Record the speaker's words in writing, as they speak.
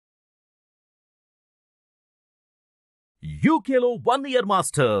UKలో 1 year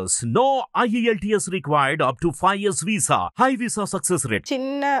masters. No IELTS required up to 5 years visa. High visa success rate.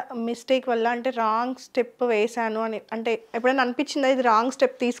 చిన్న mistake వల్ల అంటే wrong step వేసాను అని అంటే ఎప్పుడైనా అనిపించిందా ఇది రాంగ్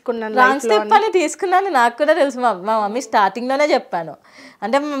స్టెప్ తీసుకున్నాను రాంగ్ స్టెప్ అని తీసుకున్నాను నాకు కూడా తెలుసు మా మమ్మీ స్టార్టింగ్లోనే చెప్పాను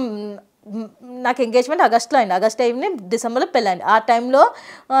అంటే నాకు ఎంగేజ్మెంట్ ఆగస్ట్లో అయింది ఆగస్ట్ అయింది డిసెంబర్లో పెళ్ళైంది ఆ టైంలో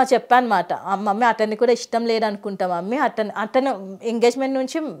చెప్పాను అనమాట మమ్మీ అతన్ని కూడా ఇష్టం లేదనుకుంటా మమ్మీ అతను ఎంగేజ్మెంట్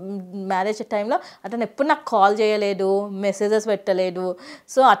నుంచి మ్యారేజ్ టైంలో అతను ఎప్పుడు నాకు కాల్ చేయలేదు మెసేజెస్ పెట్టలేదు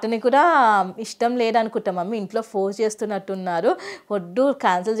సో అతన్ని కూడా ఇష్టం లేదనుకుంటా మమ్మీ ఇంట్లో ఫోర్స్ చేస్తున్నట్టున్నారు వద్దు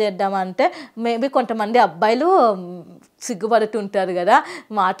క్యాన్సిల్ చేద్దామంటే మేబీ కొంతమంది అబ్బాయిలు సిగ్గుపడుతుంటారు కదా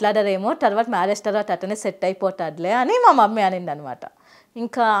మాట్లాడరేమో తర్వాత మ్యారేజ్ తర్వాత అతనే సెట్ అయిపోతాడులే అని మా మమ్మీ అనింది అనమాట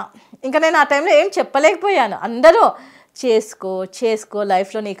ఇంకా నేను ఆ టైంలో ఏం చెప్పలేకపోయాను అందరూ చేసుకో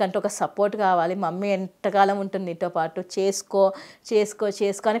లైఫ్లో నీకంటూ ఒక సపోర్ట్ కావాలి మమ్మీ ఎంతకాలం ఉంటుంది నీతో పాటు చేసుకో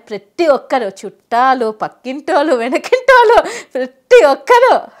అని ప్రతి ఒక్కరు చుట్టాలు పక్కింటోళ్ళు వెనకింటోళ్ళు ప్రతి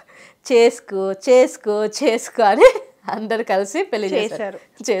ఒక్కరు చేసుకో అని అందరు కలిసి పెళ్లి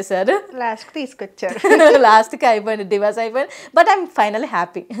చేశారు లాస్ట్కి అయిపోయింది డివోర్స్ అయిపోయింది బట్ ఐఎమ్ ఫైనల్లీ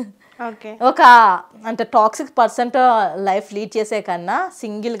హ్యాపీ ఒక అంటే టాక్సిక్ పర్సన్ లైఫ్ లీడ్ చేసే కన్నా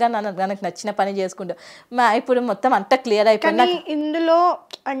సింగిల్గా నాకు నచ్చిన పని చేసుకుంటా ఇప్పుడు మొత్తం అంతా క్లియర్ అయిపోయింది ఇందులో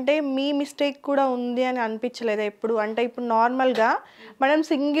అంటే మీ మిస్టేక్ కూడా ఉంది అని అనిపించలేదు ఎప్పుడు అంటే ఇప్పుడు నార్మల్గా మనం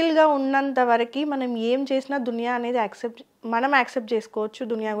సింగిల్గా ఉన్నంత వరకు మనం ఏం చేసినా దునియా అనేది మనం యాక్సెప్ట్ చేసుకోవచ్చు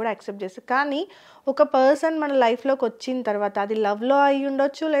దునియా కూడా యాక్సెప్ట్ చేస్తుంది కానీ ఒక పర్సన్ మన లైఫ్లోకి వచ్చిన తర్వాత అది లవ్లో అయి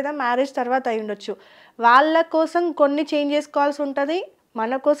ఉండొచ్చు లేదా మ్యారేజ్ తర్వాత అయి ఉండొచ్చు వాళ్ళ కోసం కొన్ని చేంజ్ చేసుకోవాల్సి ఉంటుంది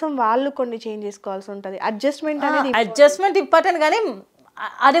మన కోసం వాళ్ళు కొన్ని చేంజ్ చేసుకోవాల్సి ఉంటుంది అడ్జస్ట్మెంట్ ఇంపార్టెంట్ కానీ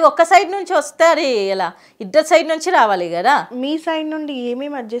అది ఒక్క సైడ్ నుంచి వస్తే అది ఎలా ఇద్దరు సైడ్ నుంచి రావాలి కదా మీ సైడ్ నుండి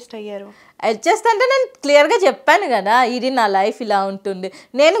ఏమేమి అడ్జస్ట్ అయ్యారు అడ్జస్ట్ అంటే నేను క్లియర్గా చెప్పాను కదా ఇది నా లైఫ్ ఇలా ఉంటుంది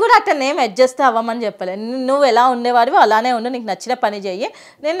నేను కూడా అట్లా ఏం అడ్జస్ట్ అవ్వమని చెప్పలే నువ్వు ఎలా ఉండేవాడివి అలానే ఉండు నీకు నచ్చిన పని చెయ్యి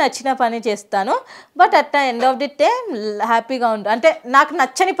నేను నచ్చిన పని చేస్తాను but at the end of the day హ్యాపీగా ఉండు అంటే నాకు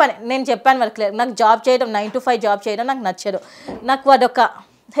నచ్చని పని నేను చెప్పాను వాళ్ళకి క్లియర్ నాకు జాబ్ చేయడం 9 to 5 జాబ్ చేయడం నాకు నచ్చదు నాకు అదొక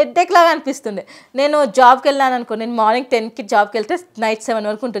హెడ్ఏక్ లాగా అనిపిస్తుంది నేను జాబ్కి వెళ్ళాను అనుకో నేను మార్నింగ్ 10కి జాబ్కి వెళ్తే నైట్ 7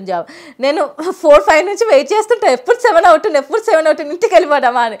 వరకు ఉంటుంది జాబ్ నేను 4-5 నుంచి వెయిట్ చేస్తుంటా ఎప్పుడు 7 అవుతుంది ఇంటికి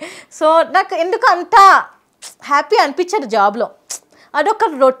వెళ్ళిపోదామా అని సో నాకు ఎందుకు అంత హ్యాపీ అనిపించదు జాబ్లో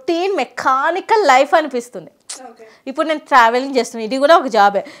అదొక రొటీన్ మెకానికల్ లైఫ్ అనిపిస్తుంది ఇప్పుడు నేను ట్రావెలింగ్ చేస్తున్నాను ఇది కూడా ఒక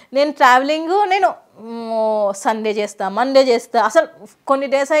జాబే నేను ట్రావెలింగ్ నేను సండే చేస్తా మండే చేస్తా అసలు కొన్ని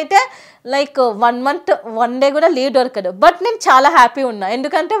డేస్ అయితే లైక్ 1 month 1 day కూడా లీవ్ దొరకదు బట్ నేను చాలా హ్యాపీ ఉన్నా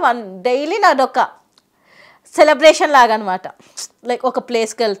ఎందుకంటే డైలీ నాదొక సెలబ్రేషన్ లాగా అనమాట లైక్ ఒక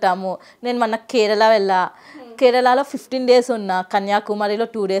ప్లేస్కి వెళ్తాము నేను మొన్న కేరళలో 15 days ఉన్నా కన్యాకుమారిలో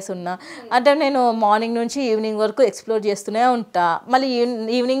 2 days ఉన్నా అంటే నేను మార్నింగ్ నుంచి ఈవినింగ్ వరకు ఎక్స్ప్లోర్ చేస్తూనే ఉంటా మళ్ళీ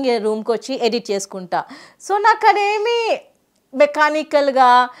ఈవినింగ్ రూమ్కి వచ్చి ఎడిట్ చేసుకుంటా సో నాకు అదేమి మెకానికల్గా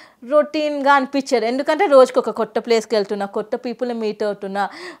రొటీన్గా అనిపించారు ఎందుకంటే రోజుకి ఒక కొత్త ప్లేస్కి వెళ్తున్నా కొత్త పీపుల్ని మీట్ అవుతున్నా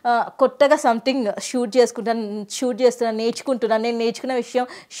కొత్తగా సంథింగ్ షూట్ చేస్తున్నా నేర్చుకుంటున్నా నేను నేర్చుకున్న విషయం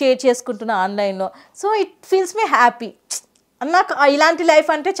షేర్ చేసుకుంటున్నా ఆన్లైన్లో so it feels me happy నాకు ఇలాంటి లైఫ్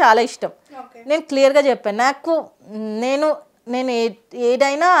అంటే చాలా ఇష్టం నేను క్లియర్గా చెప్పాను నాకు నేను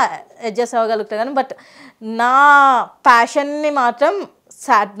ఏదైనా అడ్జస్ట్ అవ్వగలుగుతా కానీ బట్ నా ప్యాషన్ని మాత్రం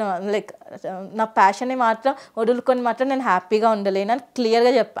నా ప్యాషన్ని మాత్రం వదులుకొని మాత్రం నేను హ్యాపీగా ఉండలేను అని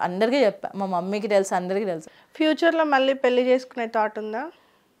క్లియర్గా అందరికీ చెప్పాను మా మమ్మీకి తెలుసు అందరికీ తెలుసు ఫ్యూచర్లో మళ్ళీ పెళ్లి చేసుకునే థాట్ ఉందా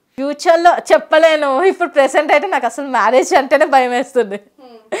ఫ్యూచర్లో చెప్పలేను ఇప్పుడు ప్రెసెంట్ అయితే నాకు అసలు మ్యారేజ్ అంటేనే భయం వేస్తుంది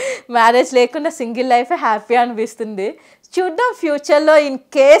మ్యారేజ్ లేకుండా సింగిల్ లైఫ్ హ్యాపీ అనిపిస్తుంది చూద్దాం ఫ్యూచర్లో ఇన్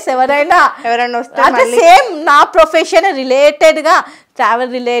కేస్ ఎవరైనా అంటే సేమ్ నా ప్రొఫెషన్ రిలేటెడ్గా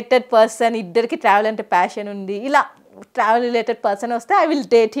ట్రావెల్ రిలేటెడ్ పర్సన్ ఇద్దరికి ట్రావెల్ అంటే ప్యాషన్ ఉంది ఇలా ట్రావెల్ రిలేటెడ్ పర్సన్ వస్తే I will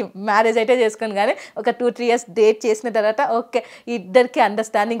date him marriage అయితే చేసుకోను కానీ ఒక 2-3 years డేట్ చేసిన తర్వాత ఓకే ఇద్దరికి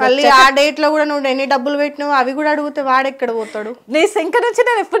అండర్స్టాండింగ్ ఆ డేట్లో కూడా నువ్వు ఎన్ని డబ్బులు పెట్టినావు అవి కూడా అడిగితే వాడు ఎక్కడ పోతాడు నీ ఇంకా నుంచి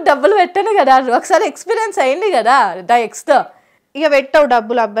నేను ఎప్పుడు డబ్బులు పెట్టాను కదా ఒకసారి ఎక్స్పీరియన్స్ అయింది కదా ఎక్స్తో ఇక పెట్టావు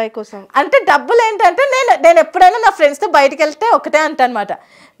డబ్బులు అబ్బాయి కోసం అంటే డబ్బులు ఏంటంటే నేను ఎప్పుడైనా నా ఫ్రెండ్స్తో బయటకు వెళ్తే ఒకటే అంట అనమాట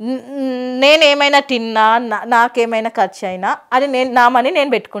నేనేమైనా తిన్నా నాకేమైనా ఖర్చు అయినా అది నా మనీ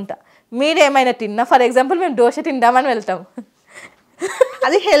నేను పెట్టుకుంటా మీరేమైనా తిన్నా ఫర్ ఎగ్జాంపుల్ మేము దోశ తిందామని వెళ్తాం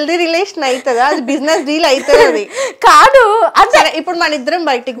అది హెల్దీ రిలేషన్ అవుతుందా అది బిజినెస్ డీల్ అవుతుంది అది కాదు అంటే ఇప్పుడు మన ఇద్దరం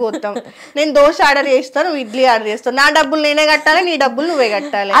బయటికి పోతాం నేను దోశ ఆర్డర్ చేస్తాను నువ్వు ఇడ్లీ ఆర్డర్ చేస్తాను నా డబ్బులు నేనే కట్టాలి నీ డబ్బులు నువ్వే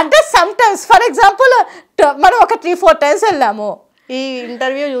కట్టాలి అంటే సమ్ టైమ్స్ ఫర్ ఎగ్జాంపుల్ మనం ఒక 3-4 times వెళ్ళాము ఈ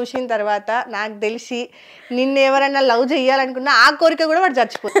ఇంటర్వ్యూ చూసిన తర్వాత నాకు తెలిసి నిన్ను ఎవరైనా లవ్ చేయాలనుకున్నా ఆ కోరిక కూడా వాడు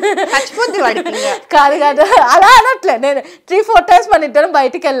చచ్చిపోద్ది వాడికి. కాదు కాదు అలా అనట్లే, నేను 3-4 టైమ్స్ మన ఇద్దరం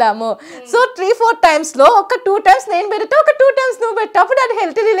బయటికి వెళ్ళాము. సో 3-4 టైమ్స్లో ఒక 2 టైమ్స్ నేను పెడితే ఒక 2 టైమ్స్ నువ్వు పెట్టు, అప్పుడు అది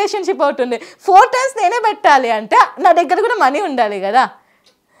హెల్తీ రిలేషన్షిప్ అవుతుంది. 4 టైమ్స్ నేనే పెట్టాలి అంటే నా దగ్గర కూడా మనీ ఉండాలి కదా.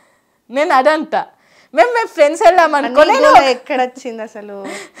 నేను అదంతా మేము ఫ్రెండ్స్ వెళ్ళామనుకో, నేను ఎక్కడ వచ్చింది అసలు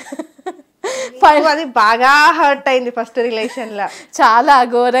అది బాగా హర్ట్ అయింది ఫస్ట్ రిలేషన్ లా, చాలా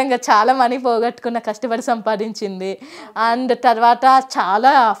ఘోరంగా, చాలా మనీ పోగొట్టుకున్న, కష్టపడి సంపాదించింది. అండ్ తర్వాత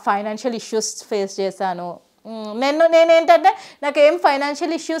చాలా ఫైనాన్షియల్ ఇష్యూస్ ఫేస్ చేశాను. నేనేంటంటే నాకు ఏం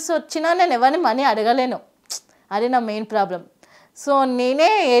ఫైనాన్షియల్ ఇష్యూస్ వచ్చినా నేను ఎవరిని మనీ అడగలేను, అది నా మెయిన్ ప్రాబ్లం. సో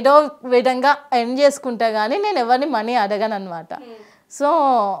నేనే ఏదో విధంగా ఎర్న్ చేసుకుంటా కానీ నేను ఎవరిని మనీ అడగను అనమాట. సో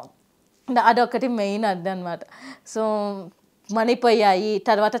అదొకటి మెయిన్ అదనమాట. సో మనీ పోయాయి,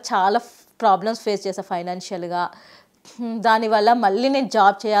 తర్వాత చాలా ప్రాబ్లమ్స్ ఫేస్ చేసా ఫైనాన్షియల్గా. దానివల్ల మళ్ళీ నేను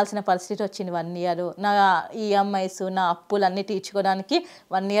జాబ్ చేయాల్సిన పరిస్థితి వచ్చింది 1 ఇయర్. నా ఈఎంఐస్, నా అప్పులన్నీ తీర్చుకోవడానికి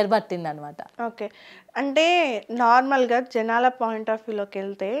 1 ఇయర్ పట్టింది అనమాట. ఓకే, అంటే నార్మల్గా జనాల పాయింట్ ఆఫ్ వ్యూలోకి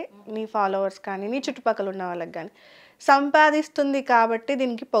వెళ్తే నీ ఫాలోవర్స్ కానీ నీ చుట్టుపక్కల ఉన్న వాళ్ళకి కానీ సంపాదిస్తుంది కాబట్టి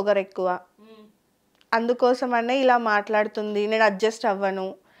దీనికి పొగరు ఎక్కువ, అందుకోసమనే ఇలా మాట్లాడుతుంది, నేను అడ్జస్ట్ అవ్వను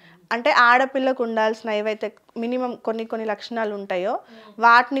అంటే ఆడపిల్లకు ఉండాల్సిన ఏవైతే మినిమం కొన్ని లక్షణాలు ఉంటాయో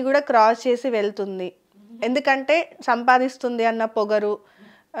వాటిని కూడా క్రాస్ చేసి వెళ్తుంది. ఎందుకంటే సంపాదిస్తుంది అన్న పొగరు,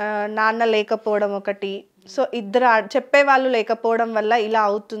 నాన్న లేకపోవడం ఒకటి, సో ఇద్దరు చెప్పేవాళ్ళు లేకపోవడం వల్ల ఇలా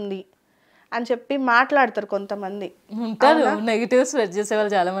అవుతుంది అని చెప్పి మాట్లాడతారు కొంతమంది. ఉంటారు నెగిటివ్ స్ప్రెడ్ చేసే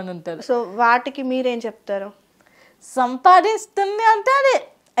వాళ్ళు చాలా మంది ఉంటారు. సో వాటికి మీరేం చెప్తారు? సంపాదిస్తుంది అంటే అది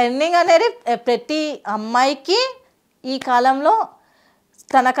ఎర్నింగ్ అనేది ప్రతి అమ్మాయికి ఈ కాలంలో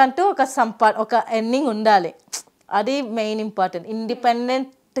తనకంటూ ఒక ఎర్నింగ్ ఉండాలి, అది మెయిన్ ఇంపార్టెంట్.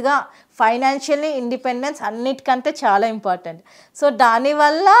 ఇండిపెండెంట్గా ఫైనాన్షియల్లీ ఇండిపెండెన్స్ అన్నిటికంటే చాలా ఇంపార్టెంట్. సో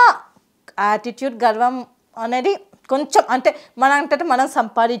దానివల్ల యాటిట్యూడ్, గర్వం అనేది కొంచెం అంటే మనం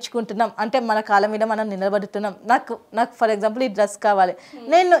సంపాదించుకుంటున్నాం అంటే మన కాళ్ళ మీద మనం నిలబడుతున్నాం. నాకు ఫర్ ఎగ్జాంపుల్ ఈ డ్రెస్ కావాలి,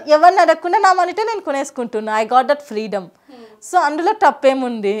 నేను ఎవరిని అడగకుండా నా మనీతో నేను కొనేసుకుంటున్నా, I got that freedom. So అందులో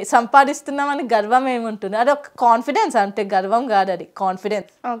తప్పేముంది, సంపాదిస్తున్నామని గర్వం ఏముంటుంది, అది ఒక కాన్ఫిడెన్స్, అంటే గర్వం కాదు, అది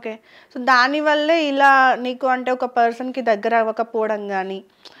కాన్ఫిడెన్స్. ఓకే, సో దానివల్లే ఇలా నీకు అంటే ఒక పర్సన్కి దగ్గర అవ్వకపోవడం కానీ,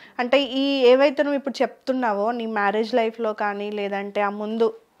 అంటే ఈ ఏవైతే నువ్వు ఇప్పుడు చెప్తున్నావో నీ మ్యారేజ్ లైఫ్లో కానీ లేదంటే ఆ ముందు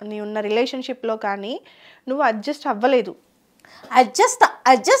నీ ఉన్న రిలేషన్షిప్లో కానీ నువ్వు అడ్జస్ట్ అవ్వలేదు.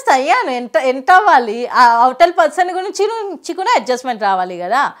 అడ్జస్ట్ అయ్యాను, ఎంత అవ్వాలి, ఆ అవతల పర్సన్ గురించి కూడా అడ్జస్ట్మెంట్ రావాలి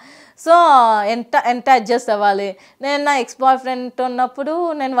కదా. సో ఎంత అడ్జస్ట్ అవ్వాలి. నేను నా ఎక్స్ బాయ్ ఫ్రెండ్తో ఉన్నప్పుడు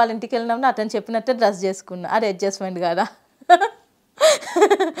నేను వాళ్ళ ఇంటికి వెళ్ళినప్పుడు అతను చెప్పినట్టే డ్రెస్ చేసుకున్నా, అది అడ్జస్ట్మెంట్ కదా.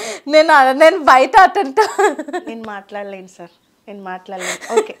 నేను బయట అతనితో నేను మాట్లాడలేను సార్, నేను మాట్లాడలేను.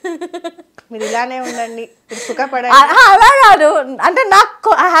 ఓకే, మీరు ఇలానే ఉండండి, సుఖపడండి. అలా కాదు, అంటే నాకు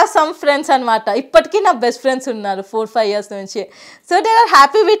ఐ హ్యావ్ సమ్ ఫ్రెండ్స్ అనమాట, ఇప్పటికీ నా బెస్ట్ ఫ్రెండ్స్ ఉన్నారు 4-5 ఇయర్స్ నుంచి. So they are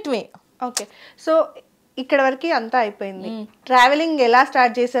happy with me. Okay, so ఇక్కడ వరకు అంతా అయిపోయింది. ట్రావెలింగ్ ఎలా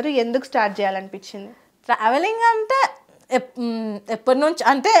స్టార్ట్ చేశారు, ఎందుకు స్టార్ట్ చేయాలనిపించింది? ట్రావెలింగ్ అంటే ఎప్పటి నుంచి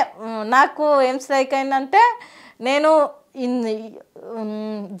అంటే నాకు ఏం స్ట్రైక్ అయిందంటే, నేను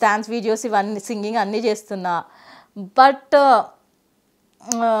డాన్స్ వీడియోస్ ఇవన్నీ సింగింగ్ అన్నీ చేస్తున్నా, బట్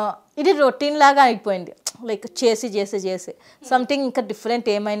ఇది రొటీన్ లాగా అయిపోయింది. లైక్ చేసి సంథింగ్ ఇంకా డిఫరెంట్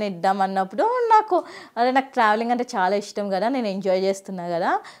ఏమైనా ఇద్దాం అన్నప్పుడు నాకు ట్రావెలింగ్ అంటే చాలా ఇష్టం కదా, నేను ఎంజాయ్ చేస్తున్నా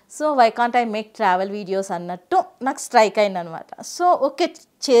కదా, so why can't I make travel videos అన్నట్టు నాకు స్ట్రైక్ అయింది అనమాట. సో ఓకే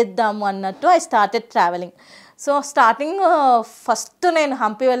చేద్దాము అన్నట్టు I started travelling. So starting first నేను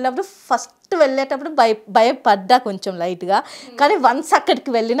హంపి వెళ్ళినప్పుడు వెళ్ళేటప్పుడు భయపడ్డా కొంచెం లైట్గా, కానీ వన్స్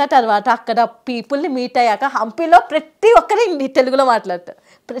అక్కడికి వెళ్ళిన తర్వాత అక్కడ పీపుల్ని మీట్ అయ్యాక హంపిలో ప్రతి ఒక్కరు తెలుగులో మాట్లాడతారు,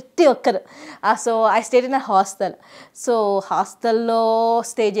 ప్రతి ఒక్కరు. So I stayed in hostel. So హాస్టల్లో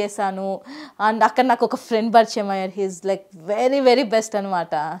స్టే చేశాను అండ్ అక్కడ నాకు ఒక ఫ్రెండ్ పరిచయం అయ్యారు, he's like very very best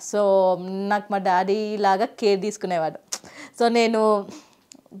అనమాట. సో నాకు మా డాడీ లాగా కేర్ తీసుకునేవాడు. సో నేను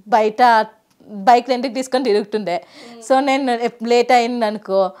బయట బైక్ రెంట్కి తీసుకొని తిరుగుతుండే. సో నేను లేట్ అయింది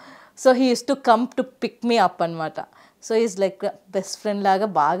అనుకో, so he use to come to pick me up అనమాట. So is like best friend లాగా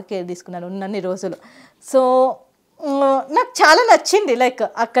బాగా కేర్ తీసుకున్నాను ఉన్నన్ని రోజులు. సో నాకు చాలా నచ్చింది, లైక్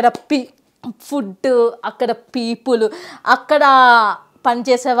అక్కడ ఫుడ్, అక్కడ పీపుల్, అక్కడ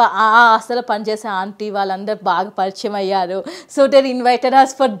పనిచేసేవా అసలు పనిచేసే ఆంటీ వాళ్ళందరూ బాగా పరిచయం అయ్యారు. So they invited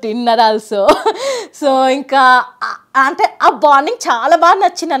us for dinner also. So ఇంకా అంటే ఆ బాండింగ్ చాలా బాగా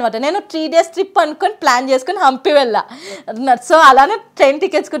నచ్చింది అనమాట. నేను 3 days ట్రిప్ అనుకొని ప్లాన్ చేసుకొని హంపి వెళ్ళా. సో అలానే ట్రైన్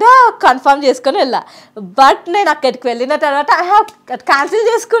టికెట్స్ కూడా కన్ఫర్మ్ చేసుకొని వెళ్ళా. బట్ నేను అక్కడికి వెళ్ళిన తర్వాత ఐ హ్యావ్ క్యాన్సిల్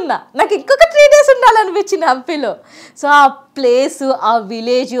చేసుకున్నా. నాకు ఇంకొక 3 days ఉండాలనిపించింది హంపిలో. సో ఆ ప్లేసు, ఆ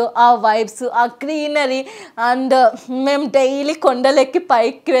విలేజ్, ఆ వైబ్స్, ఆ గ్రీనరీ అండ్ మేము డైలీ కొండలెక్కి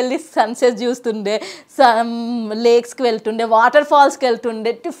పైకి వెళ్ళి సన్సెట్ చూస్తుండే, లేక్స్కి వెళ్తుండే, వాటర్ ఫాల్స్కి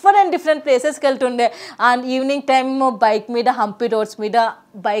వెళ్తుండే, డిఫరెంట్ ప్లేసెస్కి వెళ్తుండే. అండ్ ఈవినింగ్ టైమ్ బైక్ మీద హంపి రోడ్స్ మీద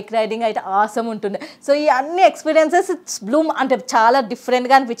బైక్ రైడింగ్ అయితే ఆసమ్ ఉంటుండే. సో ఈ అన్ని ఎక్స్పీరియన్సెస్ బ్లూమ్ అంటే చాలా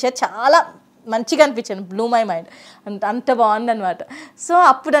డిఫరెంట్గా అనిపించాయి, చాలా మంచిగా అనిపించాను, బ్లూ మై మైండ్ అంత బాగుంది అనమాట. సో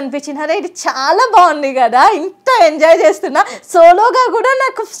అప్పుడు అనిపించింది అరే ఇది చాలా బాగుంది కదా, ఇంత ఎంజాయ్ చేస్తున్నా, సోలోగా కూడా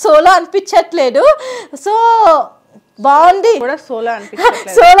నాకు సోలో అనిపించట్లేదు. సో బాగుంది కూడా సోలో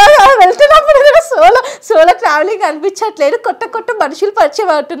అనిపించట్లేదు, సోలోగా వెళ్తున్నప్పుడు కూడా సోలో ట్రావెలింగ్ అనిపించట్లేదు. కొత్త మనుషులు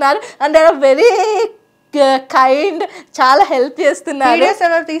పరిచయం అవుతున్నారు and they are very kind, చాలా హెల్ప్ చేస్తున్నారు. వీడియోస్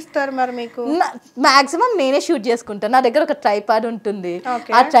ఎవరు తీస్తారు మరి మీకు? మాక్సిమం నేనే షూట్ చేసుకుంటాను. నా దగ్గర ఒక ట్రైపాడ్ ఉంటుంది,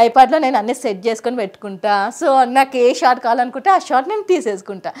 ఆ ట్రైపాడ్లో నేను అన్ని సెట్ చేసుకొని పెట్టుకుంటా. సో నాకు ఏ షాట్ కావాలనుకుంటే ఆ షాట్ నేను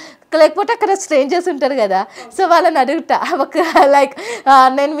తీసేసుకుంటా. లేకపోతే అక్కడ స్ట్రేంజర్స్ ఉంటారు కదా, సో వాళ్ళని అడుగుతా ఒక లైక్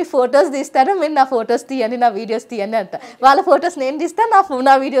నేను మీ ఫొటోస్ తీస్తాను, మీరు నా ఫొటోస్ తీయండి, నా వీడియోస్ తీయండి అంట. వాళ్ళ ఫొటోస్ నేను తీస్తాను,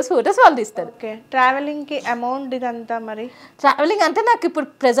 నా వీడియోస్ ఫొటోస్ వాళ్ళు తీస్తారు. ఓకే, ట్రావెలింగ్కి అమౌంట్ ఇదంతా మరి? ట్రావెలింగ్ అంటే నాకు ఇప్పుడు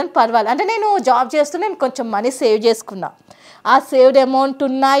ప్రెజెంట్ పర్వాలేదు, అంటే నేను జాబ్ చేస్తూ నేను కొంచెం మనీ సేవ్ చేసుకున్నా. ఆ సేవ్డ్ అమౌంట్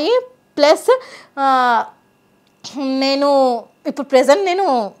ఉన్నాయి, ప్లస్ నేను ఇప్పుడు ప్రెజెంట్ నేను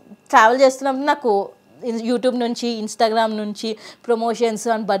ట్రావెల్ చేస్తున్నప్పుడు నాకు యూట్యూబ్ నుంచి, ఇన్స్టాగ్రామ్ నుంచి ప్రమోషన్స్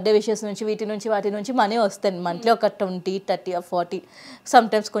అండ్ బర్త్డే విషెస్ నుంచి వాటి నుంచి మనీ వస్తాయి. మంత్లీ ఒక 20, 30 or 40,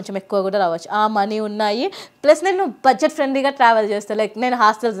 సమ్టైమ్స్ కొంచెం ఎక్కువ కూడా రావచ్చు. ఆ మనీ ఉన్నాయి. ప్లస్ నేను బడ్జెట్ ఫ్రెండ్లీగా ట్రావెల్ చేస్తాను. లైక్ నేను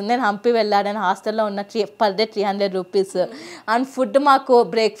హంపి వెళ్ళాను, హాస్టల్లో ఉన్న per day 300 rupees. And food మాకు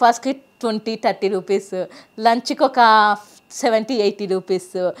బ్రేక్ఫాస్ట్కి 20-30 rupees, లంచ్కి ఒక 70-80 rupees,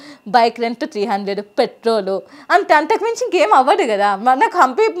 బైక్ రెంట్ 300, పెట్రోలు అంతే, అంతకుమించి ఇంకేం అవ్వదు కదా. నాకు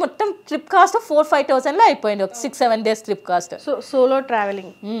హంపి మొత్తం ట్రిప్ కాస్ట్ 4-5 thousandలో అయిపోయింది, ఒక 6-7 days trip cost. Solo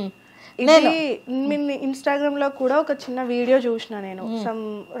travelling. ఇది ఇన్స్టాగ్రామ్ లో కూడా ఒక చిన్న వీడియో చూసిన నేను, సమ్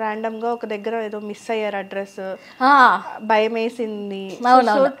ర్యాండమ్ గా ఒక దగ్గర ఏదో మిస్ అయ్యారు అడ్రస్, భయం వేసింది.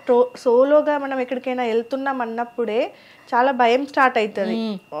 సోలోగా మనం ఎక్కడికైనా వెళ్తున్నాం అన్నప్పుడే చాలా భయం స్టార్ట్ అవుతుంది,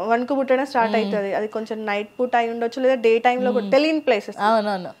 వణుకు పుట్టడం స్టార్ట్ అవుతుంది. అది కొంచెం నైట్ పూట అయి ఉండొచ్చు, లేదా డే టైమ్ లో తెలియని ప్లేసెస్.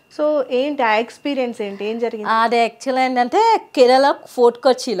 అవునవును. సో ఏంటి ఆ ఎక్స్పీరియన్స్ ఏంటి, ఏం జరిగింది? అది యాక్చువల్ ఏంటంటే Kerala fort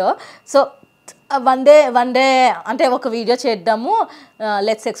కొచ్చిలో. So one day అంటే ఒక వీడియో చేద్దాము,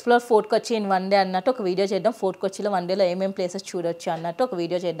 let's explore fort Kochi in 1 day అన్నట్టు ఒక వీడియో చేద్దాం. ఫోర్ట్ కొచ్చిలో 1 dayలో ఏమేమి ప్లేసెస్ చూడొచ్చు అన్నట్టు ఒక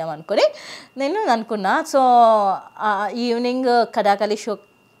వీడియో చేద్దాం అనుకొని నేను అనుకున్నా. సో ఈవినింగ్ కథాకళి షో,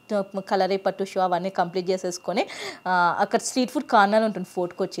 కలరీ పట్టు షో అవన్నీ కంప్లీట్ చేసేసుకొని అక్కడ స్ట్రీట్ ఫుడ్ కార్నర్ ఉంటుంది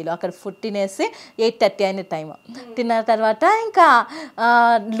ఫోర్ట్ కొచ్చిలో, అక్కడ ఫుడ్ తినేసి 8:30 అయిన టైం. తిన్న తర్వాత ఇంకా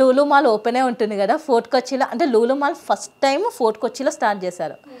లూలు మాల్ ఓపెనే ఉంటుంది కదా ఫోర్ట్ కొచ్చిలో. అంటే Lulu mall first time fort కొచ్చిలో start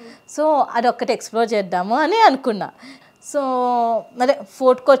చేశారు. సో అది ఒక్కటి ఎక్స్ప్లోర్ చేద్దాము అని అనుకున్నా. సో అదే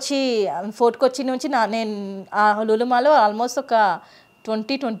ఫోర్ట్ కొచ్చి నుంచి నేను ఆ లూలు మాల్ ఆల్మోస్ట్ ఒక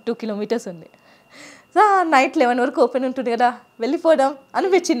 20-22 kilometers ఉంది. సో నైట్ 11 వరకు ఓపెన్ ఉంటుంది కదా, వెళ్ళిపోదాం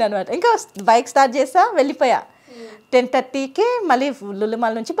అనిపించింది అనమాట. ఇంకా బైక్ స్టార్ట్ చేస్తా, వెళ్ళిపోయా. 10:30కి మళ్ళీ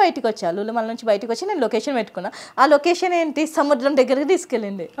లులుమాల్ నుంచి బయటకు వచ్చి నేను లొకేషన్ పెట్టుకున్నా. ఆ లొకేషన్ ఏంటి, సముద్రం దగ్గరికి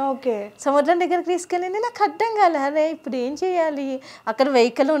తీసుకెళ్ళింది. ఓకే, సముద్రం దగ్గరికి తీసుకెళ్ళింది. నాకు అర్థం కాలే, అరే ఇప్పుడు ఏం చేయాలి. అక్కడ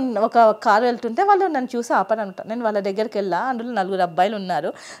వెహికల్ ఒక కారు వెళ్తుంటే వాళ్ళు నన్ను చూసి ఆపనమాట. నేను వాళ్ళ దగ్గరికి వెళ్ళా, అందులో 4 అబ్బాయిలు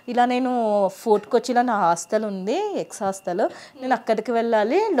ఉన్నారు. ఇలా నేను ఫోర్ట్ కొచ్చిలో నా హాస్టల్ ఉంది, ఎక్స్ హాస్టల్, నేను అక్కడికి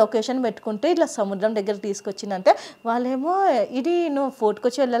వెళ్ళాలి, లొకేషన్ పెట్టుకుంటే ఇట్లా సముద్రం దగ్గరికి తీసుకొచ్చిందంటే వాళ్ళేమో ఇది నువ్వు ఫోర్ట్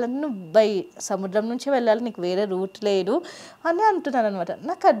కొచ్చి వెళ్ళాలంటే నువ్వు సముద్రం నుంచి వెళ్ళాలి, నీకు వేరే రూట్ లేదు అని అంటున్నాను అనమాట.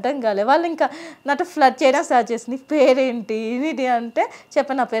 నాకు అర్థం కాలే. వాళ్ళు ఇంకా నాతో ఫ్లడ్ చేయడం స్టార్ట్ చేసింది. పేరేంటి ఇది అంటే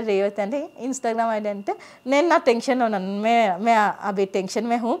చెప్పాను, నా పేరు రేవతి అండి, ఇన్స్టాగ్రామ్ ఐడి అంటే. నేను నా టెన్షన్లో ఉన్నాను, మే అవి tension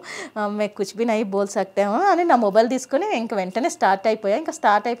May who may Kuch B నై బోల్ సక్తే హూ అని నా మొబైల్ తీసుకొని ఇంక వెంటనే స్టార్ట్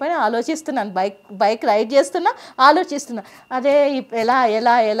అయిపోయి ఆలోచిస్తున్నాను, బైక్ రైడ్ చేస్తున్నా, ఆలోచిస్తున్నా అదే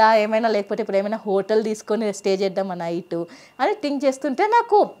ఎలా ఏమైనా, లేకపోతే ఇప్పుడు ఏమైనా హోటల్ తీసుకొని స్టే చేద్దాం నైట్ అని థింక్ చేస్తుంటే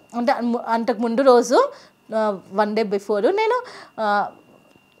నాకు అంటే అంతకు ముందు రోజు 1 day బిఫోర్ నేను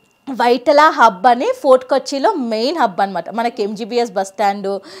వైటలా హబ్ అని ఫోర్ట్ కొచ్చిలో మెయిన్ హబ్ అనమాట. మనకి MGBS బస్ స్టాండ్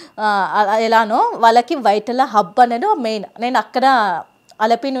ఎలానో వాళ్ళకి వైటలా హబ్ అనేది మెయిన్. నేను అక్కడ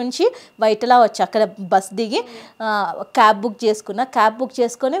అలపి నుంచి వైటలా వచ్చి అక్కడ బస్ దిగి క్యాబ్ బుక్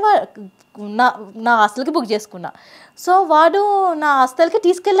చేసుకొని నా హాస్టల్కి బుక్ చేసుకున్నా. సో వాడు నా హాస్టల్కి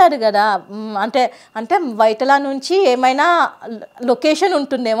తీసుకెళ్ళాడు కదా, అంటే వైటలా నుంచి ఏమైనా లొకేషన్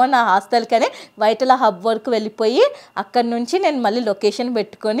ఉంటుందేమో నా హాస్టల్కి అని వైటలా హబ్ వరకు వెళ్ళిపోయి అక్కడి నుంచి నేను మళ్ళీ లొకేషన్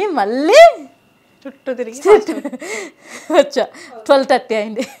పెట్టుకొని మళ్ళీ చుట్టూ తిరిగి వచ్చా 12:30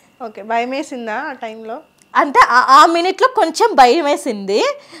 అయింది. ఓకే, భయం వేసిందా ఆ టైంలో? అంటే ఆ మినిట్లో కొంచెం భయం వేసింది.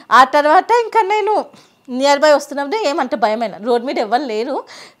 ఆ తర్వాత ఇంకా నేను నియర్ బై వస్తున్నప్పుడు ఏమంటే భయమైన, రోడ్ మీద ఎవరు లేరు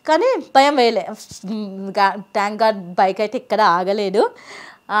కానీ భయం వేయలే. థ్యాంక్ గాడ్ బైక్ అయితే ఇక్కడ ఆగలేదు.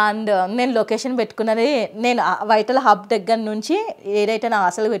 అండ్ నేను లొకేషన్ పెట్టుకున్నది, నేను వైటల్ హబ్ దగ్గర నుంచి ఏదైతే నా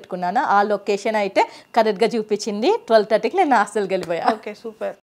హాస్టల్ పెట్టుకున్నానో ఆ లొకేషన్ అయితే కరెక్ట్గా చూపించింది. 12:30కి నేను హాస్టల్కి వెళ్ళిపోయా. Okay, super.